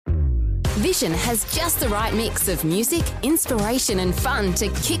Vision has just the right mix of music, inspiration and fun to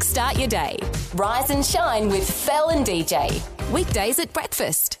kickstart your day. Rise and shine with Fel and DJ. Weekdays at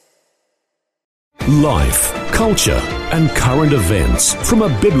breakfast. Life, culture and current events from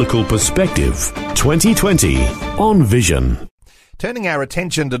a biblical perspective. 2020 on Vision. Turning our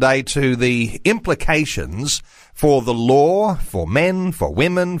attention today to the implications for the law, for men, for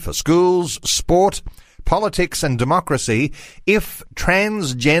women, for schools, sport, politics and democracy if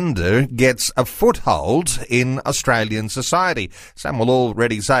transgender gets a foothold in Australian society. Some will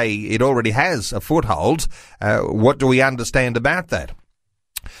already say it already has a foothold. What do we understand about that?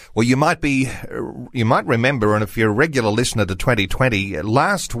 Well, you might remember, and if you're a regular listener to 2020,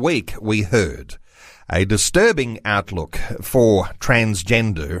 last week we heard a disturbing outlook for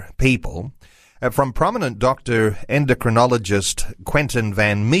transgender people from prominent doctor endocrinologist Quentin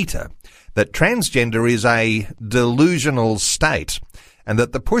van Meter, that transgender is a delusional state and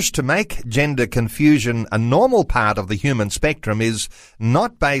that the push to make gender confusion a normal part of the human spectrum is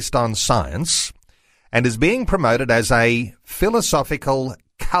not based on science and is being promoted as a philosophical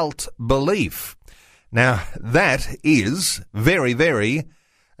cult belief. Now, that is very, very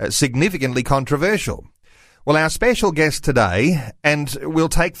significantly controversial. Well, our special guest today, and we'll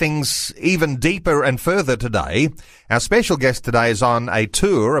take things even deeper and further today, our special guest today is on a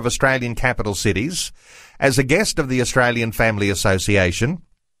tour of Australian capital cities as a guest of the Australian Family Association.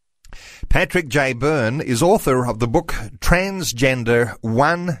 Patrick J. Byrne is author of the book Transgender: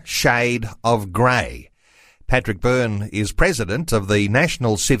 One Shade of Grey. Patrick Byrne is president of the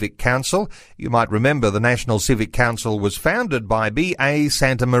National Civic Council. You might remember the National Civic Council was founded by B.A.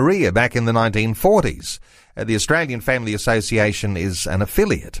 Santa Maria back in the 1940s. The Australian Family Association is an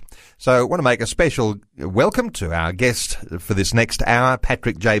affiliate. So I want to make a special welcome to our guest for this next hour,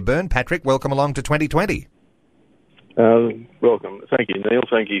 Patrick J. Byrne. Patrick, welcome along to 2020. Welcome. Thank you, Neil.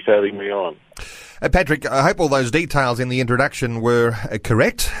 Thank you for having me on. Patrick, I hope all those details in the introduction were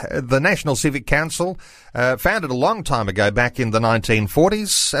correct. The National Civic Council, founded a long time ago, back in the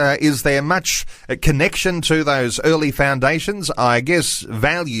 1940s. Is there much connection to those early foundations? I guess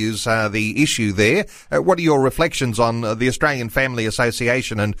values are the issue there. What are your reflections on the Australian Family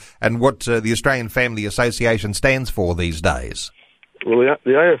Association and what the Australian Family Association stands for these days? Well,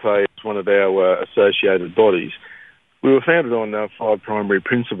 the AFA is one of our associated bodies. We were founded on 5 primary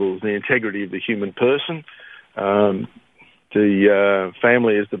principles: the integrity of the human person, the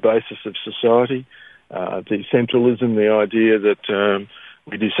family as the basis of society, decentralism, the idea that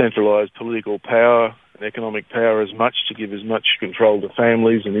we decentralise political power and economic power as much to give as much control to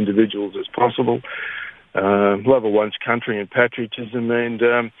families and individuals as possible, love of one's country and patriotism, and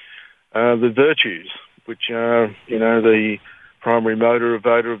the virtues, which are, the primary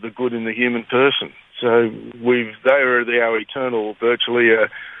motivator of the good in the human person. So they are our eternal, virtually, or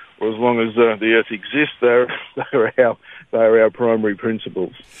as long as the earth exists, they are our primary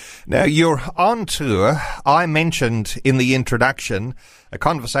principles. Now, you're on tour. I mentioned in the introduction a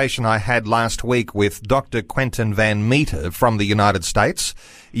conversation I had last week with Dr. Quentin van Meter from the United States.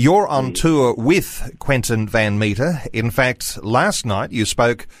 You're on tour with Quentin van Meter. In fact, last night you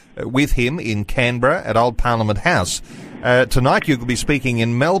spoke with him in Canberra at Old Parliament House. Tonight you'll be speaking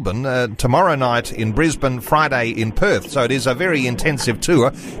in Melbourne, tomorrow night in Brisbane, Friday in Perth. So it is a very intensive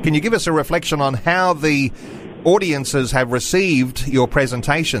tour. Can you give us a reflection on how the audiences have received your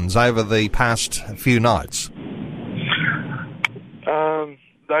presentations over the past few nights?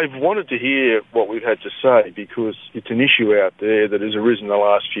 They've wanted to hear what we've had to say because it's an issue out there that has arisen the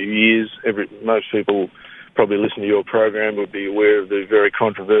last few years. Most people probably listen to your program would be aware of the very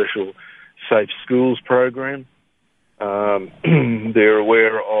controversial Safe Schools program. They're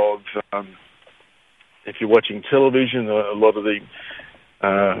aware of, if you're watching television, a lot of the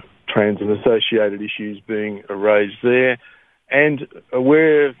trans and associated issues being raised there, and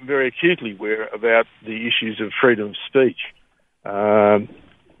very acutely aware about the issues of freedom of speech,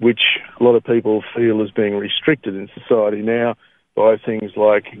 which a lot of people feel is being restricted in society now by things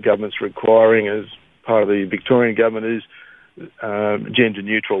like governments requiring, as part of the Victorian government, is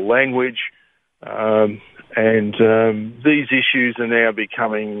gender-neutral language. And these issues are now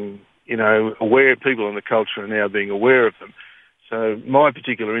becoming, aware. People in the culture are now being aware of them. So my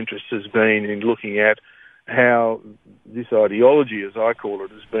particular interest has been in looking at how this ideology, as I call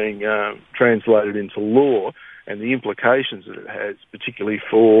it, is being translated into law and the implications that it has, particularly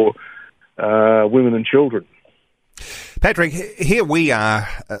for women and children. Patrick, here we are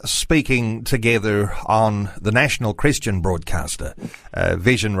speaking together on the national Christian broadcaster,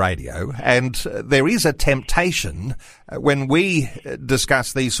 Vision Radio, and there is a temptation when we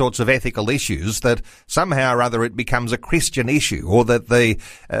discuss these sorts of ethical issues that somehow or other it becomes a Christian issue, or that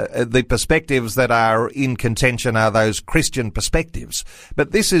the perspectives that are in contention are those Christian perspectives.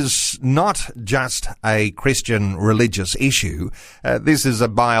 But this is not just a Christian religious issue. This is a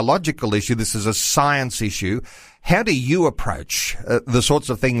biological issue. This is a science issue. How do you approach the sorts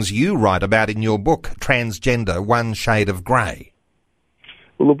of things you write about in your book, Transgender, One Shade of Grey?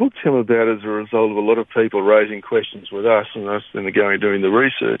 Well, the book came about as a result of a lot of people raising questions with us and us then going and doing the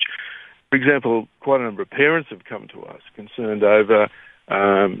research. For example, quite a number of parents have come to us concerned over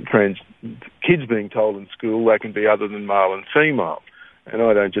trans kids being told in school they can be other than male and female. And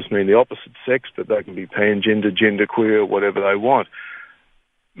I don't just mean the opposite sex, but they can be pangender, genderqueer, whatever they want.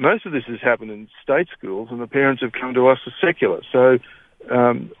 Most of this has happened in state schools, and the parents have come to us as secular. So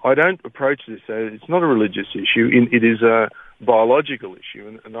I don't approach this as it's not a religious issue. It is a biological issue,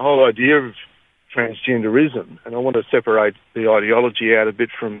 and the whole idea of transgenderism, and I want to separate the ideology out a bit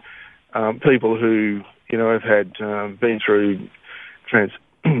from people who have had been through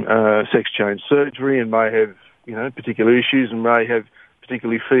sex change surgery and may have particular issues and may have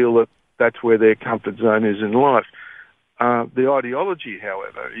particularly feel that that's where their comfort zone is in life. The ideology,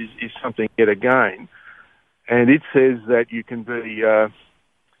 however, is something yet again, and it says that you can be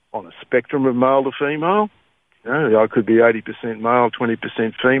on a spectrum of male to female. I could be 80% male,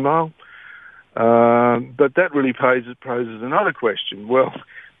 20% female. But that really poses another question. Well,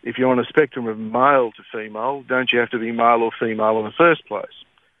 if you're on a spectrum of male to female, don't you have to be male or female in the first place?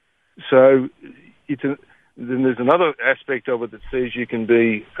 So then there's another aspect of it that says you can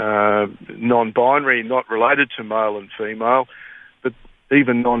be non-binary, not related to male and female, but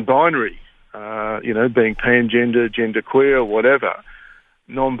even non-binary, being pangender, genderqueer, whatever.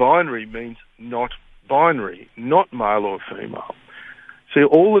 Non-binary means not binary, not male or female. See,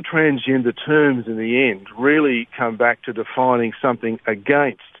 all the transgender terms in the end really come back to defining something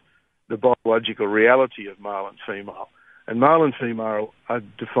against the biological reality of male and female. And male and female are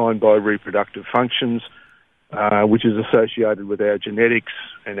defined by reproductive functions, which is associated with our genetics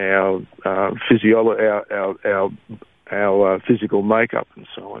and our physical makeup and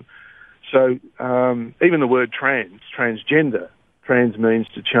so on. So even the word transgender, trans means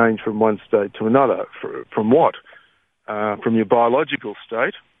to change from one state to another. From what? From your biological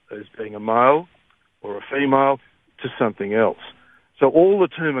state as being a male or a female to something else. So all the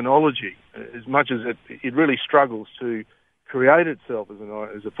terminology, as much as it really struggles to create itself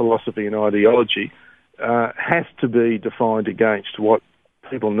as a philosophy and ideology, has to be defined against what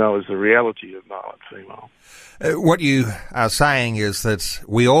people know as the reality of male and female. What you are saying is that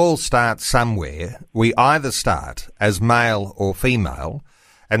we all start somewhere. We either start as male or female,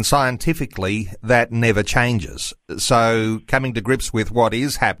 and scientifically that never changes. So coming to grips with what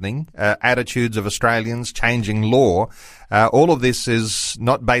is happening, attitudes of Australians, changing law, all of this is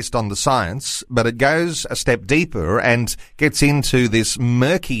not based on the science, but it goes a step deeper and gets into this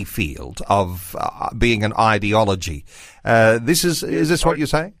murky field of being an ideology. Is this what you're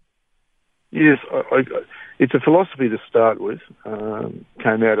saying? Yes, it's a philosophy to start with.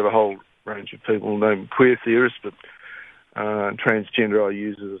 Came out of a whole range of people named queer theorists, but transgender I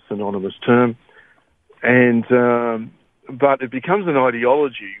use as a synonymous term. But it becomes an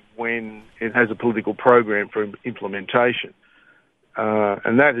ideology when it has a political program for implementation.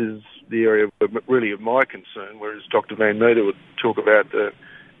 And that is the area really of my concern, whereas Dr. Van Meter would talk about the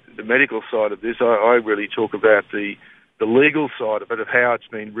medical side of this. I really talk about the legal side of it, of how it's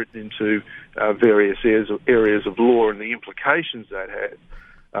been written into various areas of law and the implications that has.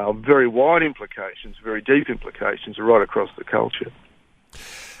 Very wide implications, very deep implications right across the culture.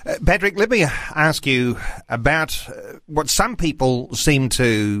 Patrick, let me ask you about what some people seem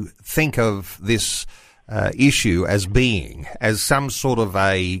to think of this issue as being, as some sort of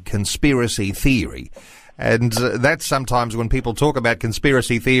a conspiracy theory. And that's sometimes when people talk about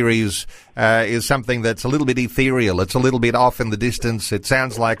conspiracy theories is something that's a little bit ethereal. It's a little bit off in the distance. It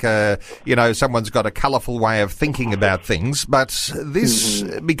sounds like, someone's got a colourful way of thinking about things. But this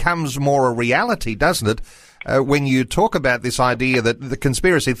becomes more a reality, doesn't it? When you talk about this idea that the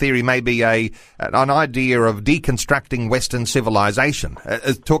conspiracy theory may be an idea of deconstructing Western civilization,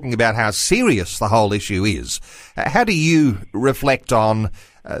 talking about how serious the whole issue is. How do you reflect on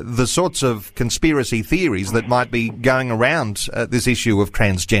the sorts of conspiracy theories that might be going around this issue of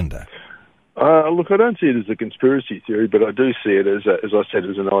transgender? Look, I don't see it as a conspiracy theory, but I do see it as I said,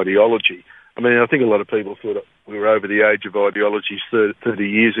 as an ideology. I mean, I think a lot of people thought we were over the age of ideologies 30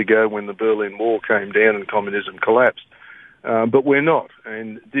 years ago when the Berlin Wall came down and communism collapsed. but we're not.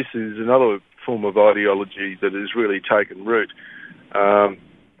 And this is another form of ideology that has really taken root.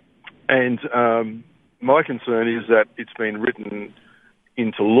 My concern is that it's been written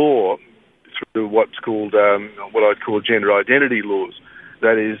into law through what's called, what I'd call gender identity laws.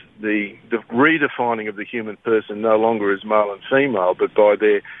 That is, the redefining of the human person no longer as male and female, but by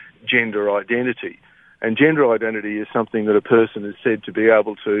their gender identity. And gender identity is something that a person is said to be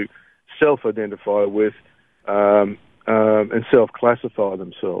able to self-identify with and self-classify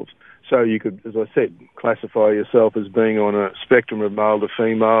themselves. So you could, as I said, classify yourself as being on a spectrum of male to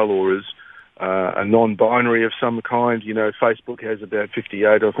female, or as a non-binary of some kind. You know, Facebook has about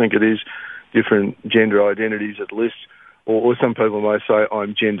 58, I think it is, different gender identities it lists. Or some people may say,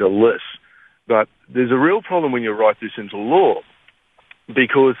 I'm genderless. But there's a real problem when you write this into law,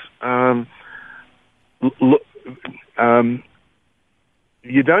 because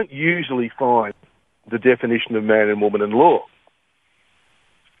you don't usually find the definition of man and woman in law.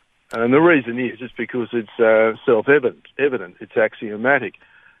 And the reason is because it's self-evident, it's axiomatic.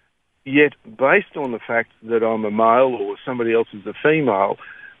 Yet, based on the fact that I'm a male or somebody else is a female,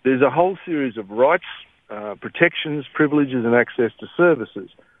 there's a whole series of rights, protections, privileges and access to services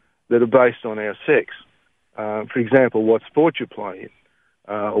that are based on our sex. For example, what sport you play in,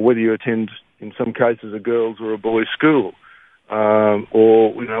 or whether you attend, in some cases, a girls' or a boys' school,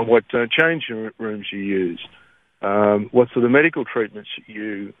 or you know what changing rooms you use, what sort of medical treatments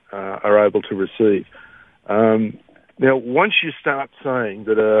you are able to receive. Now, once you start saying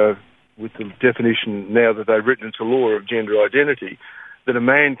that, with the definition now that they've written into law of gender identity, that a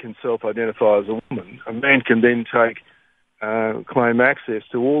man can self-identify as a woman, a man can then claim access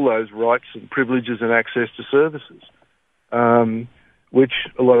to all those rights and privileges and access to services, which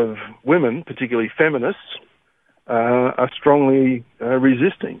a lot of women, particularly feminists, are strongly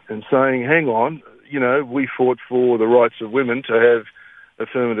resisting and saying, hang on, you know, we fought for the rights of women to have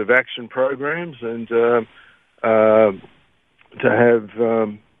affirmative action programs and to have,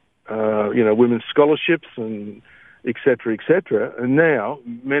 you know, women's scholarships and et cetera, and now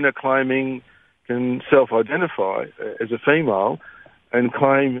men are claiming can self-identify as a female and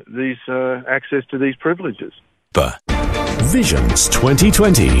claim these access to these privileges. Visions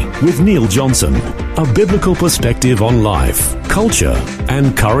 2020 with Neil Johnson, a biblical perspective on life, culture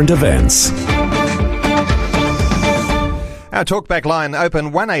and current events. Our talkback line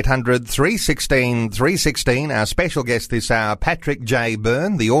open 1800 316 316. Our special guest this hour, Patrick J.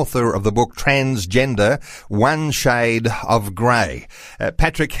 Byrne, the author of the book Transgender, One Shade of Grey.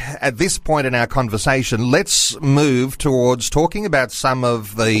 Patrick, at this point in our conversation, let's move towards talking about some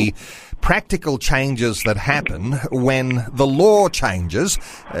of the practical changes that happen when the law changes,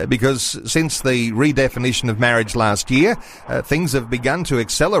 because since the redefinition of marriage last year, things have begun to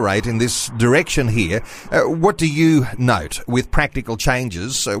accelerate in this direction here. What do you note with practical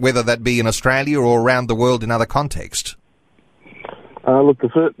changes, whether that be in Australia or around the world in other contexts? Look,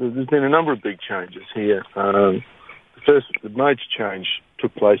 there's been a number of big changes here. The major change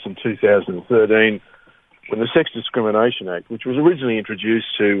took place in 2013 when the Sex Discrimination Act, which was originally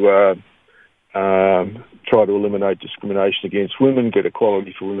introduced to try to eliminate discrimination against women, get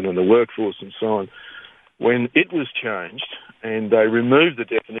equality for women in the workforce and so on, when it was changed and they removed the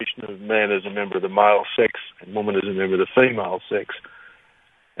definition of man as a member of the male sex and woman as a member of the female sex,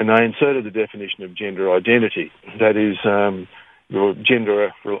 and they inserted the definition of gender identity. That is,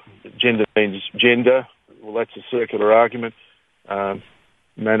 gender means gender. Well, that's a circular argument.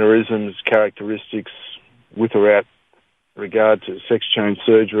 Mannerisms, characteristics, with or without regard to sex change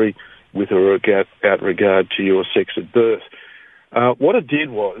surgery, with or without regard to your sex at birth. What it did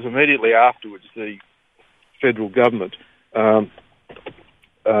was, immediately afterwards, the federal government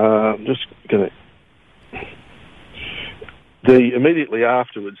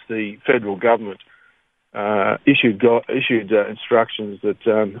issued instructions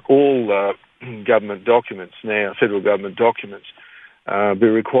that all government documents now, federal government documents, be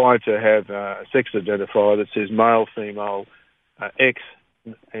required to have a sex identifier that says male, female, X,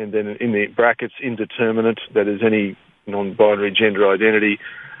 and then in the brackets, indeterminate, that is any non-binary gender identity,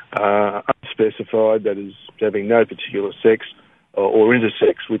 unspecified, that is having no particular sex, or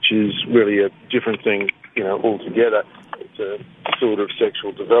intersex, which is really a different thing, altogether. It's a sort of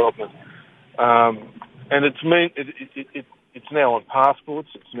sexual development. And it's now on passports,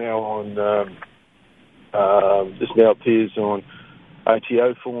 it's now on, this now appears on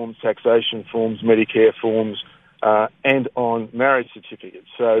ATO forms, taxation forms, Medicare forms, and on marriage certificates.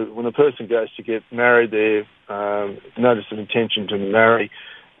 So when a person goes to get married, their notice of intention to marry,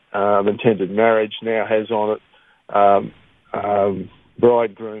 intended marriage, now has on it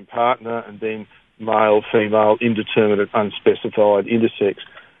bride, groom, partner, and then male, female, indeterminate, unspecified, intersex.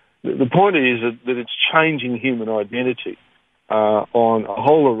 The point is that it's changing human identity on a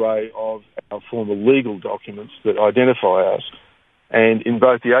whole array of our formal legal documents that identify us. And in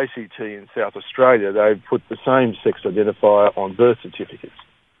both the ACT and South Australia, they've put the same sex identifier on birth certificates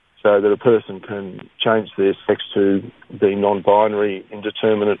so that a person can change their sex to be non-binary,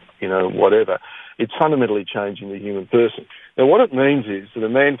 indeterminate, whatever. It's fundamentally changing the human person. Now, what it means is that a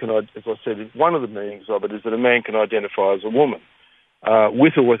man can, as I said, one of the meanings of it is that a man can identify as a woman,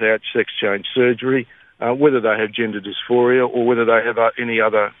 with or without sex change surgery, whether they have gender dysphoria or whether they have any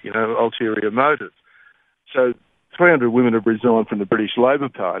other, ulterior motive. So 300 women have resigned from the British Labor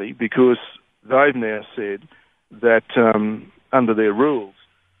Party because they've now said that under their rules,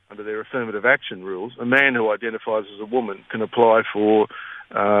 under their affirmative action rules, a man who identifies as a woman can apply for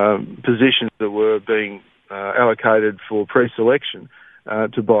positions that were being allocated for pre-selection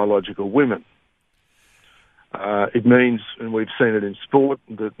to biological women. It means, and we've seen it in sport,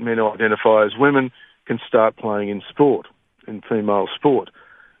 that men who identify as women can start playing in sport, in female sport.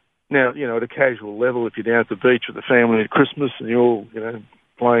 Now, at a casual level, if you're down at the beach with the family at Christmas and you're all,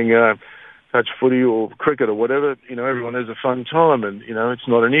 playing touch footy or cricket or whatever, everyone has a fun time and, it's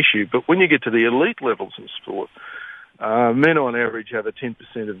not an issue. But when you get to the elite levels in sport, men on average have a 10%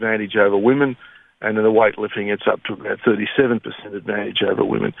 advantage over women, and in the weightlifting it's up to about 37% advantage over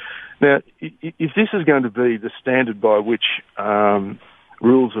women. Now, if this is going to be the standard by which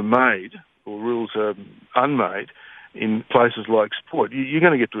rules are made or rules are unmade in places like sport, you're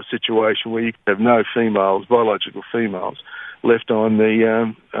going to get to a situation where you have no females, biological females, left on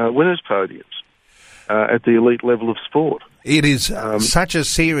the winners' podiums at the elite level of sport. It is such a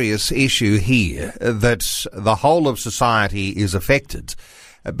serious issue here that the whole of society is affected.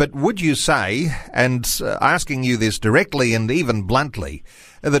 But would you say, and asking you this directly and even bluntly,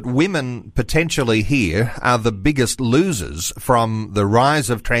 that women potentially here are the biggest losers from the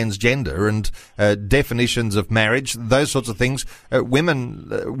rise of transgender and definitions of marriage, those sorts of things? Women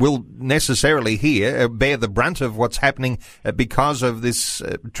will necessarily here bear the brunt of what's happening because of this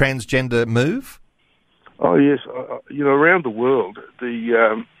transgender move? Oh yes, around the world,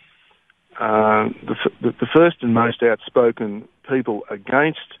 the first and most outspoken people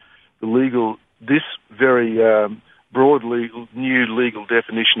against this very broadly new legal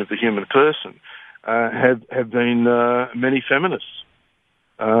definition of the human person have been many feminists.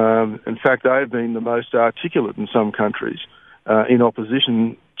 In fact, they have been the most articulate in some countries in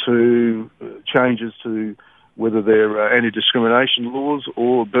opposition to changes to whether they're anti-discrimination laws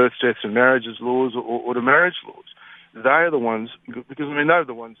or birth, deaths and marriages laws or to marriage laws. They are the ones, because they're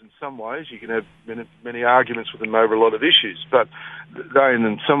the ones in some ways, you can have many arguments with them over a lot of issues, but they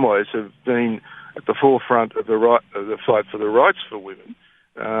in some ways have been at the forefront of the fight for the rights for women,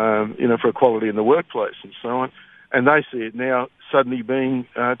 for equality in the workplace and so on, and they see it now suddenly being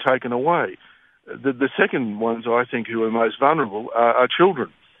taken away. The second ones, I think, who are most vulnerable are children,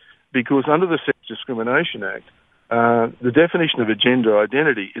 because under the Sex Discrimination Act, the definition of a gender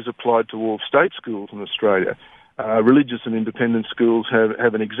identity is applied to all state schools in Australia. Religious and independent schools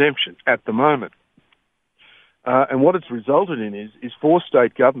have an exemption at the moment. And what it's resulted in is 4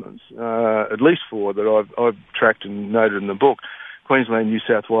 state governments, at least 4 that I've tracked and noted in the book, Queensland, New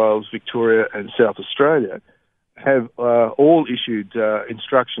South Wales, Victoria and South Australia, have all issued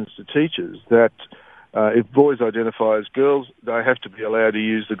instructions to teachers that if boys identify as girls, they have to be allowed to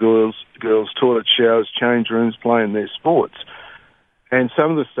use the girls' toilet, showers, change rooms, play in their sports. And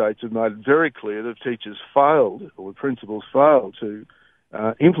some of the states have made it very clear that if teachers failed, or principals failed to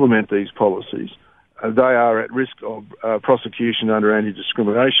implement these policies, they are at risk of prosecution under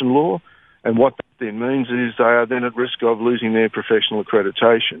anti-discrimination law. And what that then means is they are then at risk of losing their professional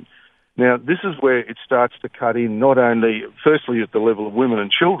accreditation. Now, this is where it starts to cut in, not only, firstly, at the level of women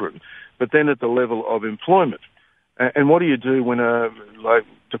and children, but then at the level of employment. And what do you do when a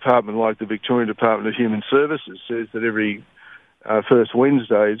department like the Victorian Department of Human Services says that every first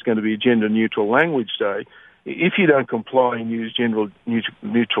Wednesday is going to be a gender-neutral language day? If you don't comply and use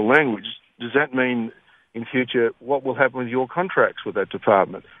gender-neutral language, does that mean in future what will happen with your contracts with that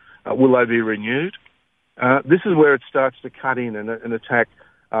department? Will they be renewed? This is where it starts to cut in and attack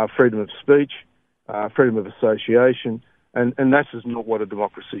freedom of speech, freedom of association, and that is not what a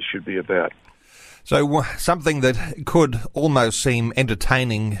democracy should be about. So something that could almost seem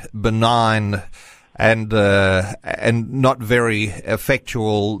entertaining, benign, and not very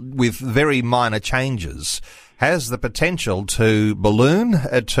effectual with very minor changes, has the potential to balloon,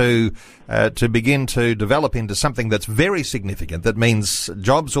 to begin to develop into something that's very significant. That means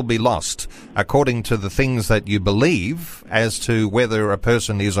jobs will be lost according to the things that you believe as to whether a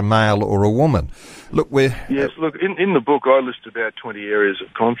person is a male or a woman. Look, in the book I list about 20 areas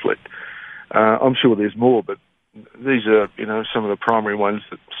of conflict. I'm sure there's more, but these are, some of the primary ones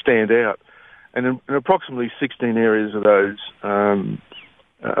that stand out. And in approximately 16 areas of those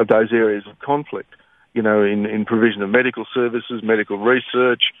areas of conflict, in provision of medical services, medical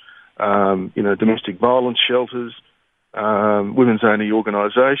research, domestic violence shelters, women's-only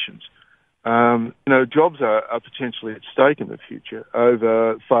organisations. Jobs are potentially at stake in the future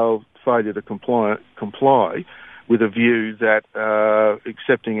over failure to comply with a view that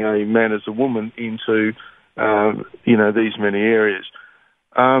accepting a man as a woman into, these many areas.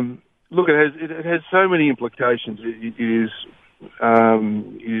 Look, it has so many implications. It is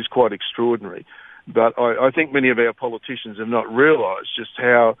quite extraordinary. But I think many of our politicians have not realised just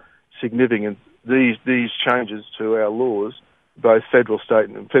how significant these changes to our laws, both federal, state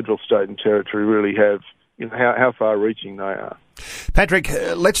and territory, really have, how far-reaching they are. Patrick,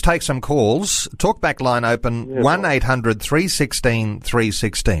 let's take some calls. Talkback line open,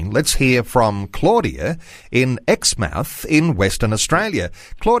 1-800-316-316. Let's hear from Claudia in Exmouth in Western Australia.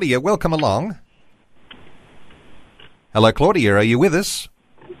 Claudia, welcome along. Hello, Claudia, are you with us?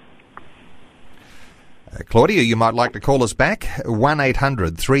 Claudia, you might like to call us back,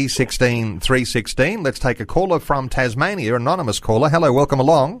 1-800-316-316. Let's take a caller from Tasmania, anonymous caller. Hello, welcome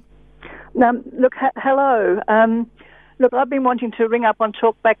along. Hello. Look, I've been wanting to ring up on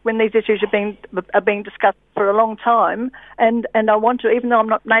Talkback when these issues are being discussed for a long time, and I want to, even though I'm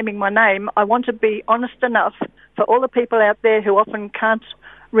not naming my name, I want to be honest enough for all the people out there who often can't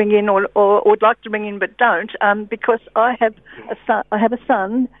ring in or would like to ring in but don't, because I have a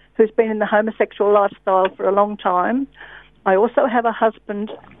son who's been in the homosexual lifestyle for a long time. I also have a husband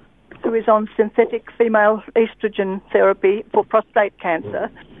who is on synthetic female estrogen therapy for prostate cancer.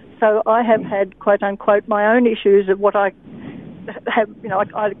 So I have had, quote unquote, my own issues of what I have.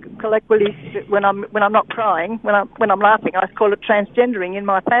 I colloquially, when I'm not crying, when I'm laughing, I call it transgendering in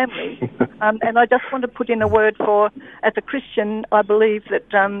my family. And I just want to put in a word for, as a Christian, I believe that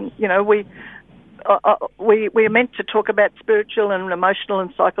we are meant to talk about spiritual and emotional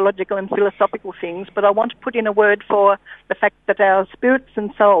and psychological and philosophical things, but I want to put in a word for the fact that our spirits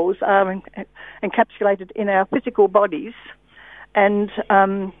and souls are encapsulated in our physical bodies, and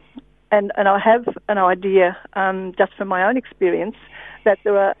I have an idea, just from my own experience, that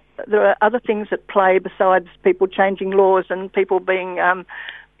there are other things at play besides people changing laws and people being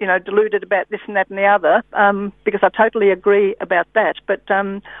deluded about this and that and the other, because I totally agree about that. But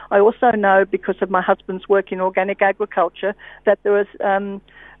I also know, because of my husband's work in organic agriculture, that there is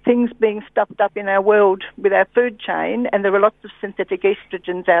things being stuffed up in our world with our food chain, and there are lots of synthetic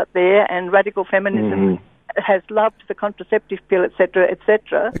estrogens out there, and radical feminism has loved the contraceptive pill, etc.,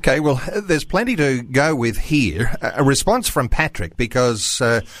 etc. Okay, well, there's plenty to go with here. A response from Patrick, because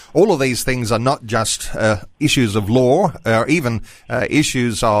all of these things are not just issues of law, or even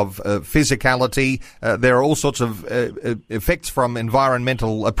issues of physicality. There are all sorts of effects from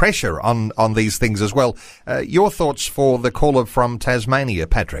environmental pressure on these things as well. Your thoughts for the caller from Tasmania,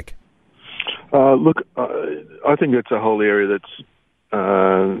 Patrick? Look, I think it's a whole area that's...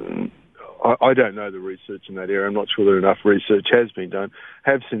 I don't know the research in that area. I'm not sure that enough research has been done.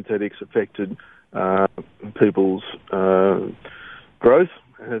 Have synthetics affected people's growth?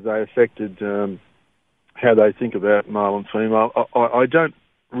 Have they affected how they think about male and female? I don't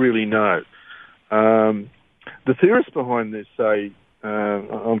really know. The theorists behind this say,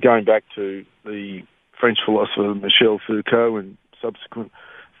 I'm going back to the French philosopher Michel Foucault and subsequent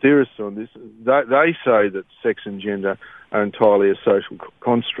theorists on this. They say that sex and gender are entirely a social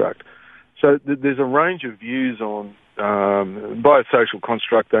construct. So there's a range of views on, by a social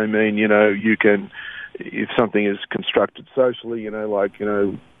construct they mean, you can, if something is constructed socially, how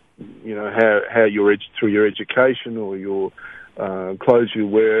you're through your education or your clothes you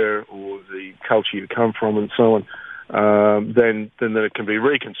wear or the culture you come from and so on, then that it can be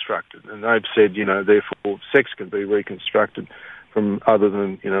reconstructed. And they've said, therefore sex can be reconstructed from other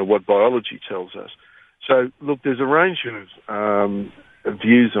than, what biology tells us. So look, there's a range of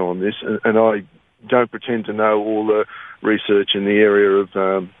views on this, and I don't pretend to know all the research in the area of,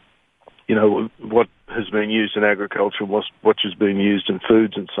 what has been used in agriculture, what has been used in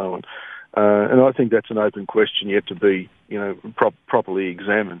foods and so on. And I think that's an open question yet to be, properly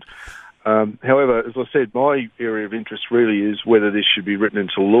examined. However, as I said, my area of interest really is whether this should be written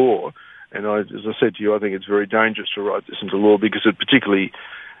into law And as I said to you, I think it's very dangerous to write this into law because it particularly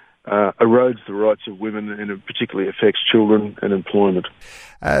erodes the rights of women, and it particularly affects children and employment.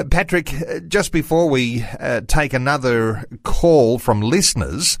 Patrick, just before we take another call from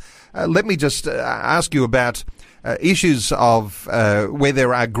listeners, let me just ask you about issues of where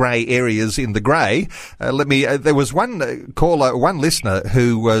there are grey areas in the grey. There was one caller, one listener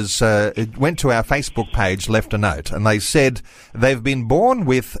who went to our Facebook page, left a note, and they said they've been born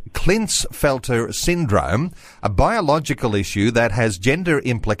with Klinefelter syndrome, a biological issue that has gender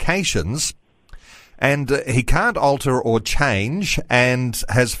implications, and he can't alter or change, and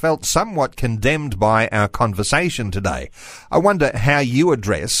has felt somewhat condemned by our conversation today. I wonder how you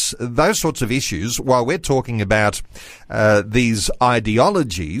address those sorts of issues while we're talking about these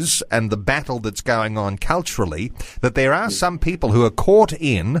ideologies and the battle that's going on culturally, that there are some people who are caught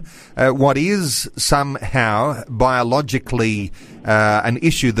in what is somehow biologically an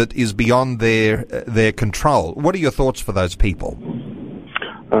issue that is beyond their control. What are your thoughts for those people?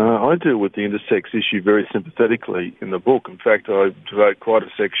 I deal with the intersex issue very sympathetically in the book. In fact, I devote quite a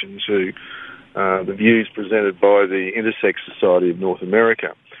section to the views presented by the Intersex Society of North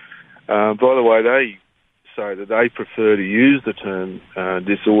America. By the way, they say that they prefer to use the term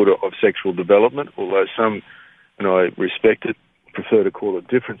disorder of sexual development, although some, and I respect it, prefer to call it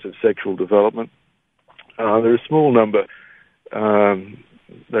difference of sexual development. There are a small number.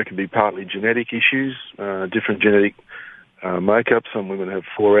 They can be partly genetic issues, different genetic makeup. Some women have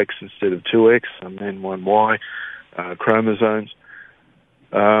 4X instead of 2X, some men 1Y chromosomes.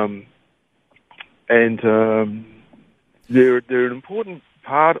 They're an important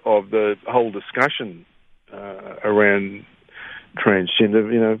part of the whole discussion around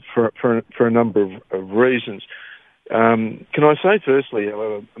transgender, for a number of reasons. Can I say firstly,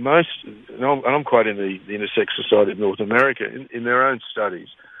 however, I'm quite in the Intersex Society of North America, in their own studies,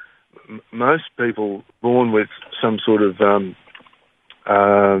 most people born with some sort of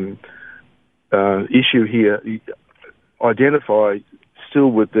issue here identify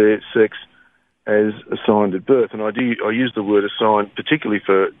still with their sex as assigned at birth. And I use the word assigned particularly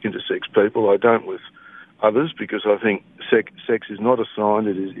for intersex people. I don't with others, because I think sex is not assigned,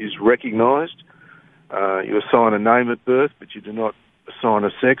 it is recognised. You assign a name at birth, but you do not assign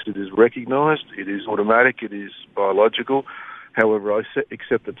a sex. It is recognised, it is automatic, it is biological. However, I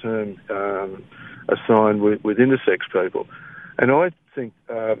accept the term assigned with intersex people. And I think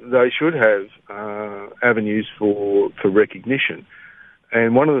they should have avenues for recognition.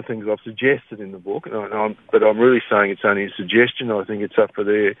 And one of the things I've suggested in the book, but I'm really saying it's only a suggestion, I think it's up for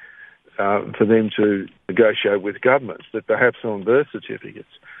them to negotiate with governments, that perhaps on birth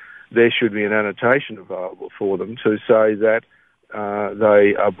certificates there should be an annotation available for them to say that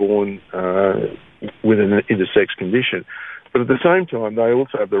they are born with an intersex condition. But at the same time, they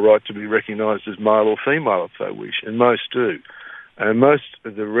also have the right to be recognised as male or female if they wish, and most do. And most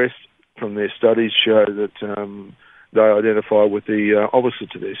of the rest from their studies show that they identify with the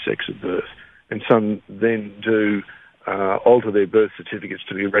opposite to their sex at birth. And some then do alter their birth certificates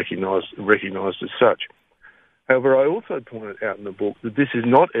to be recognised as such. However, I also pointed out in the book that this is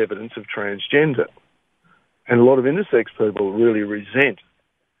not evidence of transgender. And a lot of intersex people really resent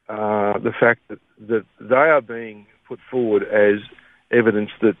the fact that they are being put forward as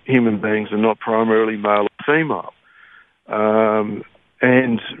evidence that human beings are not primarily male or female,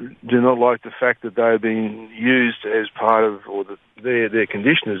 and do not like the fact that they are being used as part of, or that their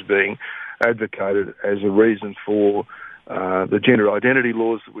condition is being advocated as a reason for the gender identity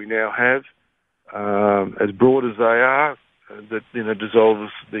laws that we now have, as broad as they are, that dissolves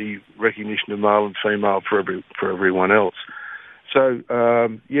the recognition of male and female for everyone else. So,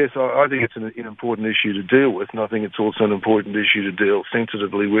 yes, I think it's an important issue to deal with, and I think it's also an important issue to deal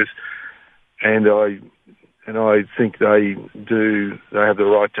sensitively with. And I think they have the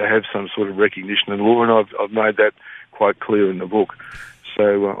right to have some sort of recognition in law, and I've made that quite clear in the book.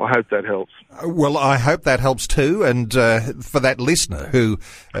 So I hope that helps. Well, I hope that helps too, and for that listener who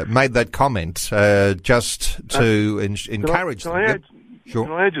made that comment, just to encourage them. Sure.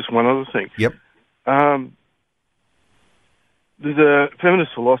 Can I add just one other thing? Yep. There's a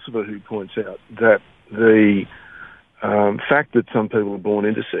feminist philosopher who points out that the fact that some people are born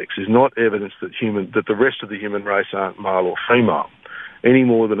intersex is not evidence that the rest of the human race aren't male or female, any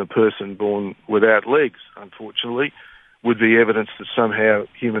more than a person born without legs, unfortunately, would be evidence that somehow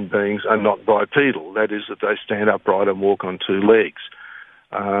human beings are not bipedal, that is, that they stand upright and walk on two legs.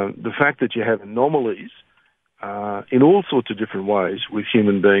 The fact that you have anomalies in all sorts of different ways with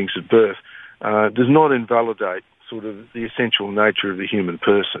human beings at birth does not invalidate sort of the essential nature of the human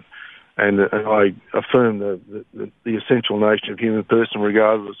person. And I affirm the essential nature of human person,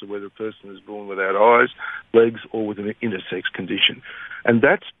 regardless of whether a person is born without eyes, legs, or with an intersex condition. And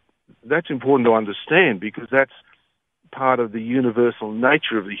that's important to understand, because that's part of the universal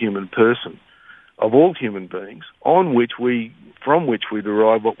nature of the human person, of all human beings, from which we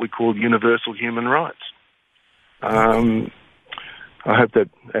derive what we call universal human rights. I hope that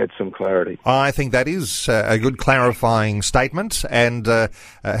adds some clarity. I think that is a good clarifying statement, and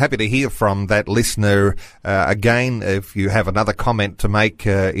happy to hear from that listener again if you have another comment to make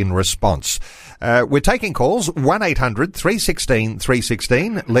in response. We're taking calls,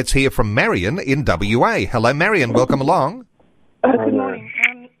 1-800-316-316. Let's hear from Marion in WA. Hello, Marion. Welcome along. Good morning.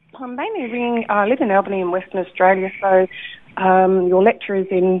 I'm mainly ringing. I live in Albany in Western Australia, so your lecture is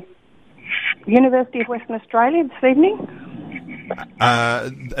in University of Western Australia this evening.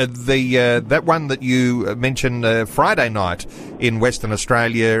 That one that you mentioned Friday night in Western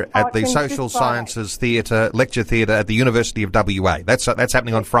Australia at the Social Sciences Lecture Theatre at the University of WA. That's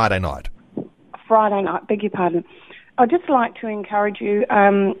happening on Friday night. Friday night, beg your pardon. I'd just like to encourage you.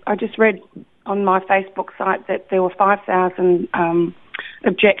 I just read on my Facebook site that there were 5,000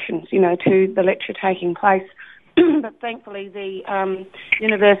 objections, to the lecture taking place. But thankfully the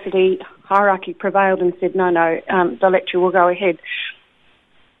university hierarchy prevailed and said, no, the lecture will go ahead.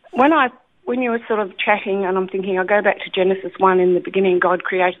 When you were sort of chatting, and I'm thinking, I go back to Genesis 1, in the beginning God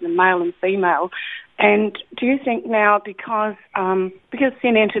created them male and female. And do you think now, because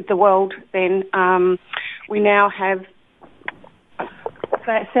sin entered the world, then we now have,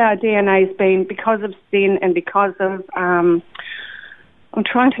 so our DNA has been, because of sin and because of, I'm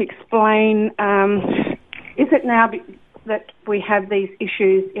trying to explain, is it now that we have these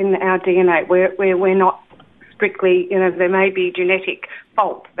issues in our DNA where we're not strictly, there may be genetic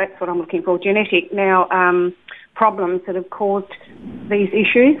fault, that's what I'm looking for, genetic now problems that have caused these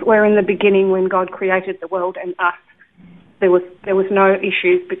issues, where in the beginning when God created the world and us, there was no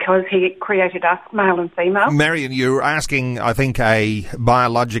issues because he created us male and female. Marion, you're asking, I think, a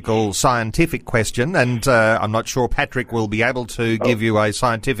biological scientific question, and I'm not sure Patrick will be able to give you a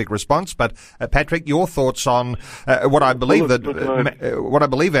scientific response. But Patrick, your thoughts on what I believe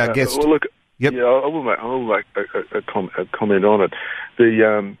our guest. Yep. Yeah, I will make a comment on it.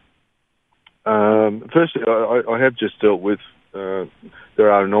 Firstly, I have just dealt with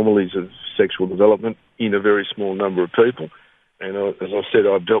there are anomalies of sexual development in a very small number of people, and as I said,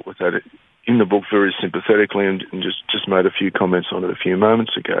 I've dealt with that in the book very sympathetically, and just made a few comments on it a few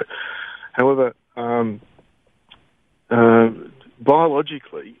moments ago. However,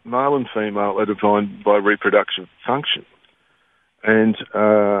 biologically, male and female are defined by reproductive function, and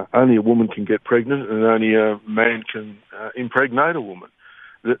only a woman can get pregnant, and only a man can impregnate a woman.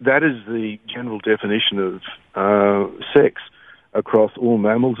 That is the general definition of sex across all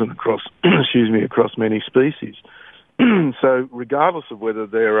mammals and across many species. So regardless of whether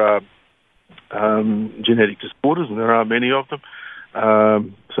there are genetic disorders, and there are many of them,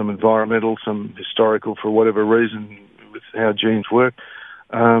 some environmental, some historical, for whatever reason, with how genes work,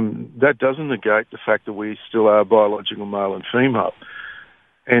 that doesn't negate the fact that we still are biological male and female.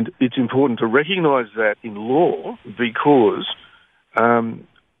 And it's important to recognise that in law because,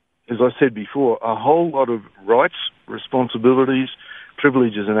 as I said before, a whole lot of rights, responsibilities,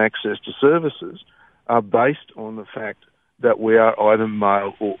 privileges and access to services are based on the fact that we are either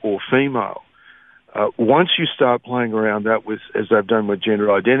male or female. Once you start playing around that with, as they've done with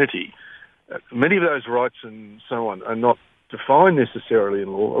gender identity, many of those rights and so on are not defined necessarily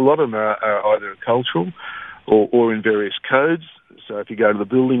in law. A lot of them are either cultural or in various codes. So if you go to the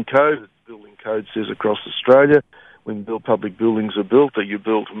building code says across Australia, when public buildings are built, that you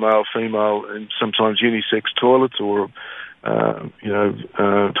build male, female, and sometimes unisex toilets, or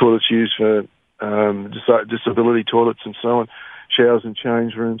toilets used for disability toilets and so on, showers and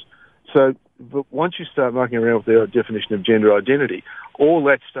change rooms. So, but once you start mucking around with the definition of gender identity, all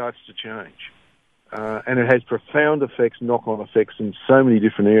that starts to change, and it has profound effects, knock-on effects in so many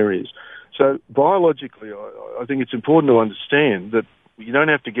different areas. So biologically, I think it's important to understand that you don't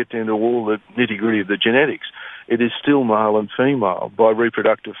have to get down to all the nitty-gritty of the genetics. It is still male and female by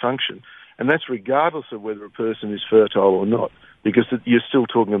reproductive function. And that's regardless of whether a person is fertile or not, because you're still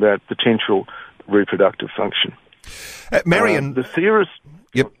talking about potential reproductive function. Marion... the theorists...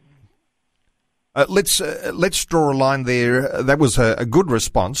 Yep. Let's draw a line there. That was a good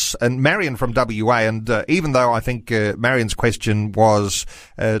response. And Marion from WA, and even though I think Marion's question was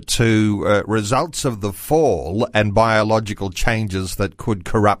to results of the fall and biological changes that could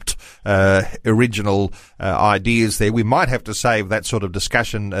corrupt original ideas there, we might have to save that sort of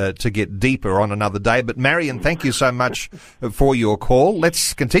discussion to get deeper on another day. But Marion, thank you so much for your call.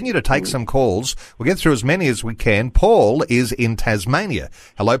 Let's continue to take some calls. We'll get through as many as we can. Paul is in Tasmania.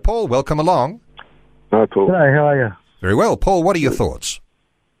 Hello, Paul. Welcome along. Hi, Paul. Hey, how are you? Very well. Paul, what are your thoughts?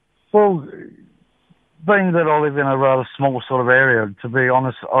 Well, being that I live in a rather small sort of area, to be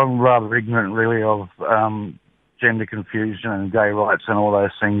honest, I'm rather ignorant really of gender confusion and gay rights and all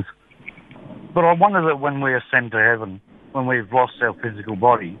those things. But I wonder that when we ascend to heaven, when we've lost our physical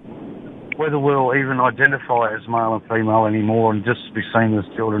body, whether we'll even identify as male and female anymore and just be seen as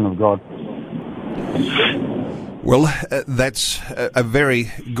children of God. Well, that's a very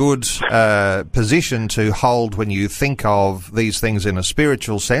good position to hold when you think of these things in a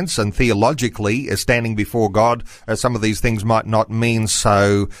spiritual sense, and theologically, standing before God, some of these things might not mean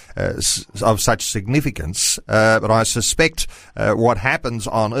so of such significance. But I suspect what happens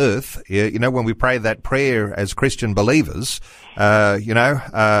on earth, when we pray that prayer as Christian believers,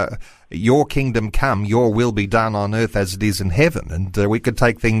 your kingdom come, your will be done on earth as it is in heaven. And we could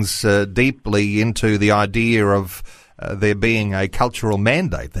take things deeply into the idea of there being a cultural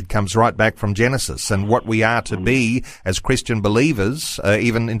mandate that comes right back from Genesis, and what we are to be as Christian believers,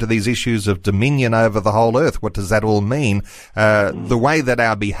 even into these issues of dominion over the whole earth. What does that all mean? The way that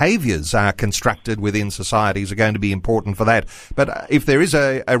our behaviours are constructed within societies are going to be important for that. But if there is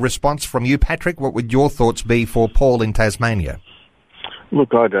a response from you, Patrick, what would your thoughts be for Paul in Tasmania?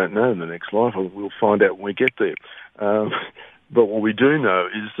 Look, I don't know in the next life. We'll find out when we get there. But what we do know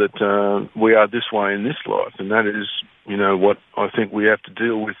is that we are this way in this life, and that is, what I think we have to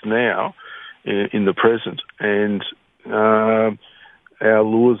deal with now in the present. And our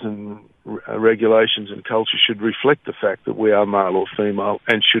laws and regulations and culture should reflect the fact that we are male or female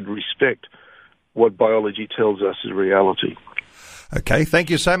and should respect what biology tells us is reality. Okay, thank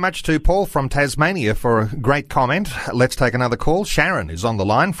you so much to Paul from Tasmania for a great comment. Let's take another call. Sharon is on the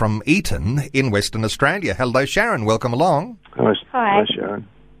line from Eton in Western Australia. Hello, Sharon. Welcome along. Hi, Sharon.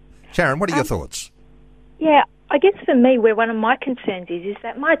 Sharon, what are your thoughts? Yeah, I guess for me, where one of my concerns is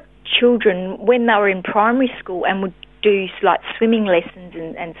that my children, when they were in primary school and would do like swimming lessons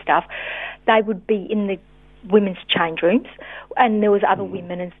and stuff, they would be in the women's change rooms, and there was other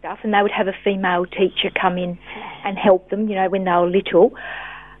women and stuff, and they would have a female teacher come in and help them, when they were little.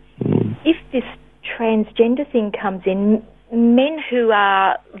 If this transgender thing comes in, men who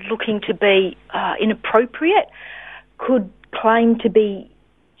are looking to be inappropriate could claim to be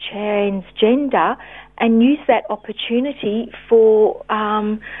transgender and use that opportunity for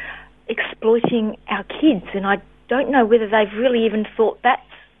exploiting our kids, and I don't know whether they've really even thought that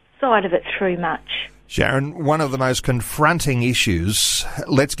side of it through much. Sharon, one of the most confronting issues.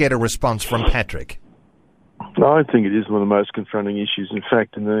 Let's get a response from Patrick. I think it is one of the most confronting issues. In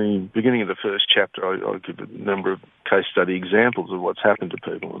fact, in the beginning of the first chapter, I give a number of case study examples of what's happened to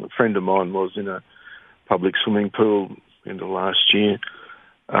people. And a friend of mine was in a public swimming pool in the last year,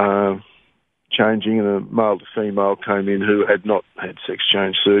 changing, and a male to female came in who had not had sex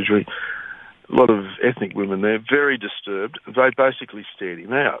change surgery. A lot of ethnic women there, very disturbed. They basically stared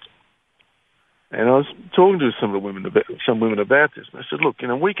him out. And I was talking to some women about this, and I said, look,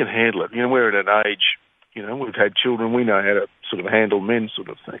 we can handle it. We're at an age, we've had children, we know how to sort of handle men sort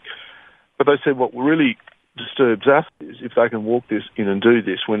of thing. But they said what really disturbs us is if they can walk this in and do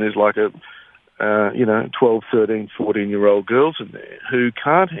this when there's like 12, 13, 14-year-old girls in there who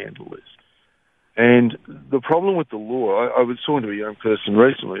can't handle this. And the problem with the law, I was talking to a young person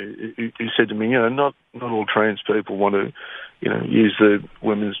recently who said to me, not all trans people want to, use the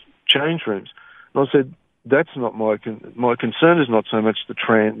women's change rooms. And I said, that's not my concern is not so much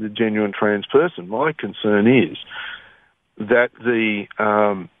the genuine trans person. My concern is that the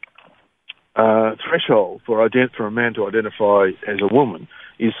threshold for a man to identify as a woman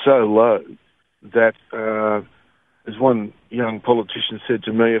is so low that, as one young politician said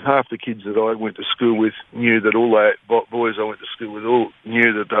to me, if half the kids that I went to school with knew that boys I went to school with all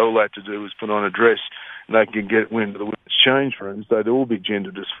knew that all they had to do was put on a dress and they could get into the women's change rooms, they'd all be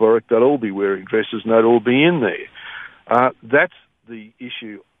gender dysphoric, they'd all be wearing dresses, and they'd all be in there. That's the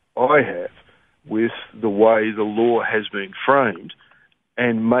issue I have with the way the law has been framed,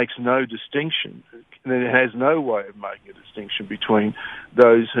 and makes no distinction. And it has no way of making a distinction between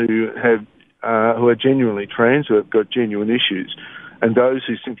those who are genuinely trans, who have got genuine issues, and those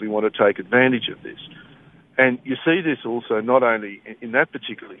who simply want to take advantage of this. And you see this also not only in that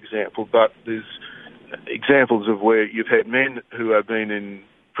particular example, but there's examples of where you've had men who have been in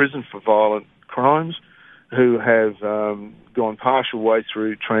prison for violent crimes, who have gone partial way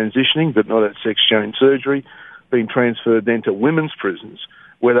through transitioning but not had sex change surgery, been transferred then to women's prisons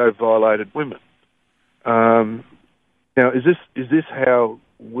where they've violated women. Now, is this how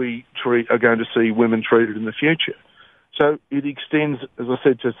we are going to see women treated in the future? So it extends, as I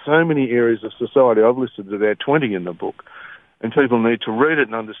said, to so many areas of society. I've listed about 20 in the book, and people need to read it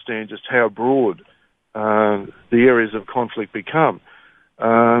and understand just how broad the areas of conflict become.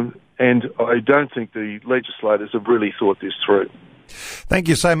 And I don't think the legislators have really thought this through. Thank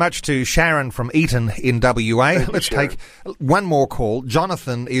you so much to Sharon from Eton in WA. Let's take one more call.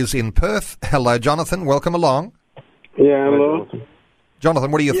 Jonathan is in Perth. Hello, Jonathan. Welcome along. Yeah, hello.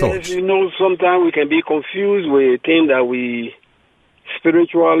 Jonathan, what are your thoughts? You know, sometimes we can be confused with things that we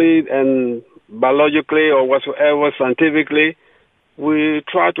spiritually and biologically or whatsoever scientifically, we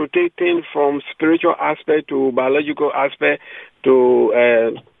try to take things from spiritual aspect to biological aspect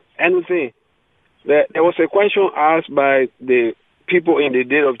to anything. There was a question asked by the people in the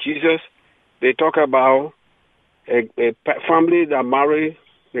day of Jesus. They talk about a family that married,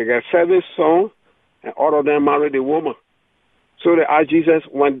 they got 7 sons, and all of them married a woman. So they asked Jesus,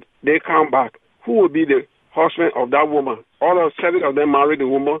 when they come back, who will be the husband of that woman? All of 7 of them married a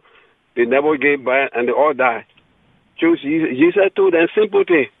woman. They never gave birth, and they all died. So Jesus told them simple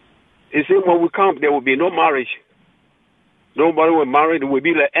thing. He said, when we come, there will be no marriage. Nobody will marry. They will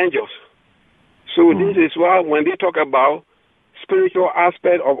be like angels. So this is why when they talk about spiritual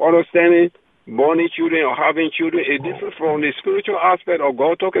aspect of understanding born children or having children, it's different from the spiritual aspect of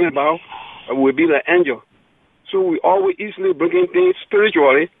God talking about will be like angel. So we always easily bring things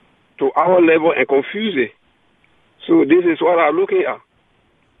spiritually to our level and confuse it. So this is what I'm looking at.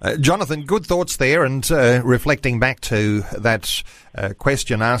 Jonathan, good thoughts there, and reflecting back to that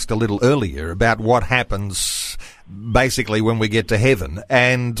question asked a little earlier about what happens basically when we get to heaven.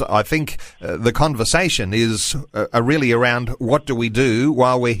 And I think the conversation is really around what do we do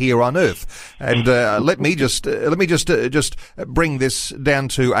while we're here on earth. And let me just bring this down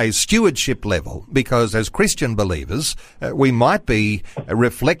to a stewardship level, because as Christian believers, we might be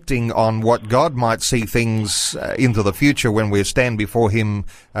reflecting on what God might see things into the future when we stand before Him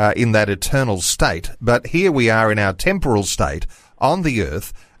in that eternal state. But here we are in our temporal state on the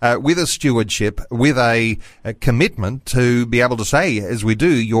earth, with a stewardship, with a commitment to be able to say, as we do,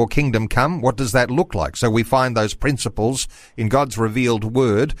 your kingdom come, what does that look like? So we find those principles in God's revealed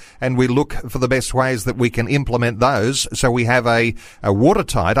word, and we look for the best ways that we can implement those, so we have a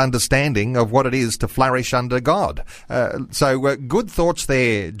watertight understanding of what it is to flourish under God. So good thoughts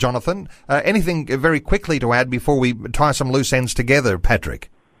there, Jonathan. Anything very quickly to add before we tie some loose ends together, Patrick?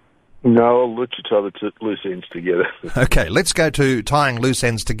 No, I'll let you tie the loose ends together. Okay, let's go to tying loose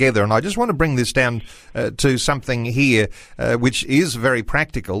ends together. And I just want to bring this down to something here which is very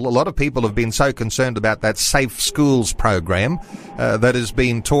practical. A lot of people have been so concerned about that Safe Schools program that has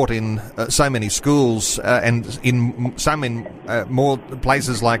been taught in so many schools and in more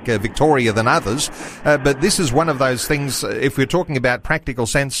places like Victoria than others. But this is one of those things, if we're talking about practical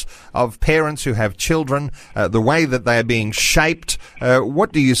sense of parents who have children, the way that they are being shaped.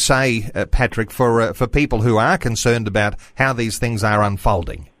 What do you say, Patrick, for people who are concerned about how these things are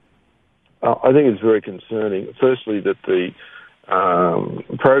unfolding? I think it's very concerning. Firstly, that the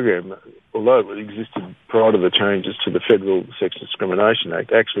program, although it existed prior to the changes to the Federal Sex Discrimination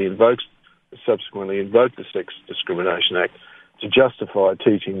Act, actually subsequently invoked the Sex Discrimination Act to justify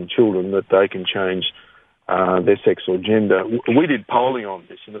teaching children that they can change their sex or gender. We did polling on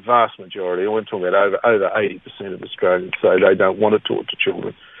this, and the vast majority, I'm talking about over 80% of Australians say they don't want it taught to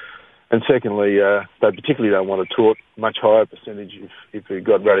children. And secondly, they particularly don't want it taught, much higher percentage if we've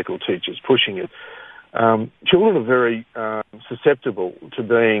got radical teachers pushing it. Children are very susceptible to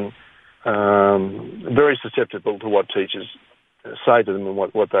being very susceptible to what teachers say to them and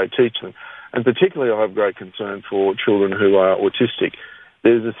what they teach them. And particularly I have great concern for children who are autistic.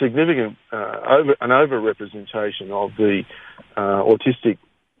 There's a significant overrepresentation of the autistic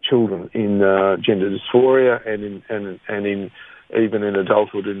children in gender dysphoria and in even in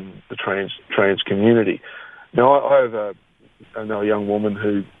adulthood in the trans community. Now, I know a young woman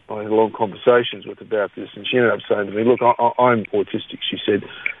who I had long conversations with about this, and she ended up saying to me, look, I'm autistic, she said.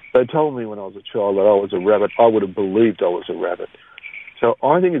 They told me when I was a child that I was a rabbit. I would have believed I was a rabbit. So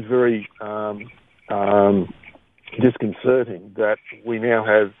I think it's very disconcerting that we now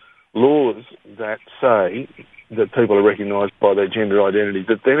have laws that say that people are recognised by their gender identity,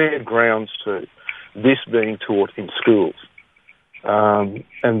 that then add grounds to this being taught in schools.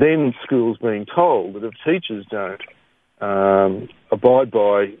 And then schools being told that if teachers don't abide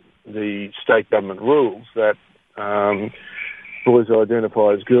by the state government rules that boys who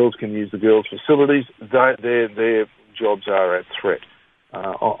identify as girls can use the girls' facilities, their jobs are at threat.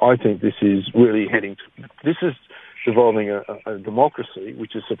 I think this is really this is devolving a democracy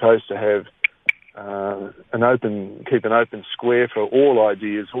which is supposed to have keep an open square for all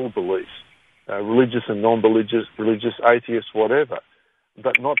ideas, all beliefs, religious and non-religious, atheists, whatever,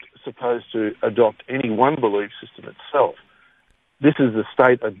 but not supposed to adopt any one belief system itself. This is the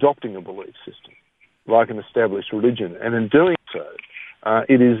state adopting a belief system, like an established religion, and in doing so,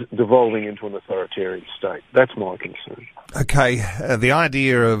 it is devolving into an authoritarian state. That's my concern. Okay, the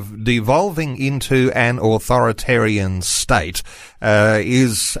idea of devolving into an authoritarian state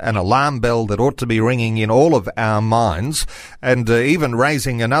is an alarm bell that ought to be ringing in all of our minds, and even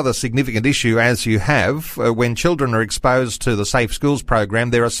raising another significant issue as you have. When children are exposed to the Safe Schools program,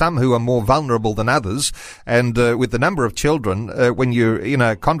 there are some who are more vulnerable than others, and with the number of children, when you're in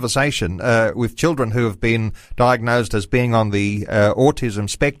a conversation with children who have been diagnosed as being on the autism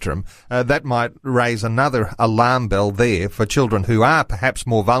spectrum, that might raise another alarm bell there for children who are perhaps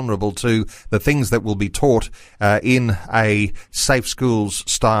more vulnerable to the things that will be taught in a Safe Schools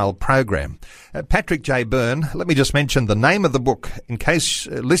style program. Patrick J. Byrne, let me just mention the name of the book in case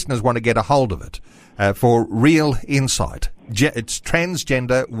listeners want to get a hold of it for real insight. It's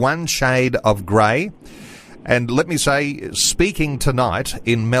Transgender, One Shade of Grey. And let me say, speaking tonight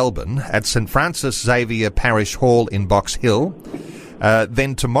in Melbourne at St Francis Xavier Parish Hall in Box Hill,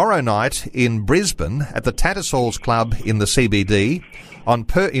 then tomorrow night in Brisbane at the Tattersalls Club in the CBD,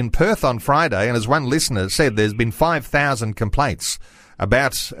 in Perth on Friday, and as one listener said, there's been 5,000 complaints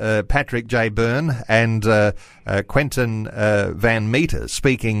about Patrick J. Byrne and Quentin Van Meter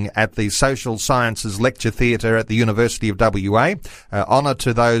speaking at the Social Sciences Lecture Theatre at the University of WA. Honour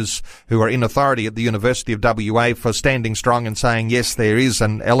to those who are in authority at the University of WA for standing strong and saying, yes, there is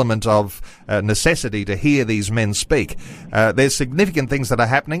an element of necessity to hear these men speak. There's significant things that are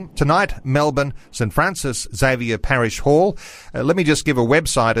happening. Tonight, Melbourne, St Francis Xavier Parish Hall. Let me just give a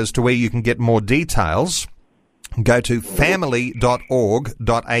website as to where you can get more details. Go to family.org.au.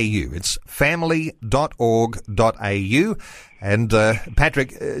 It's family.org.au. And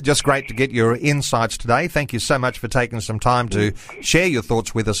Patrick, just great to get your insights today. Thank you so much for taking some time to share your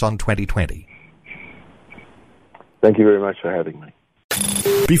thoughts with us on 2020. Thank you very much for having me.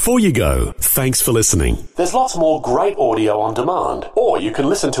 Before you go, thanks for listening. There's lots more great audio on demand, or you can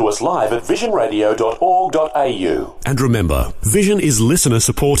listen to us live at visionradio.org.au. And remember, Vision is listener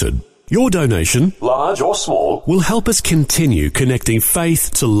supported. Your donation, large or small, will help us continue connecting faith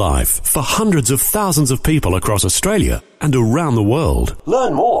to life for hundreds of thousands of people across Australia and around the world.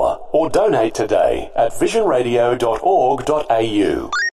 Learn more or donate today at visionradio.org.au.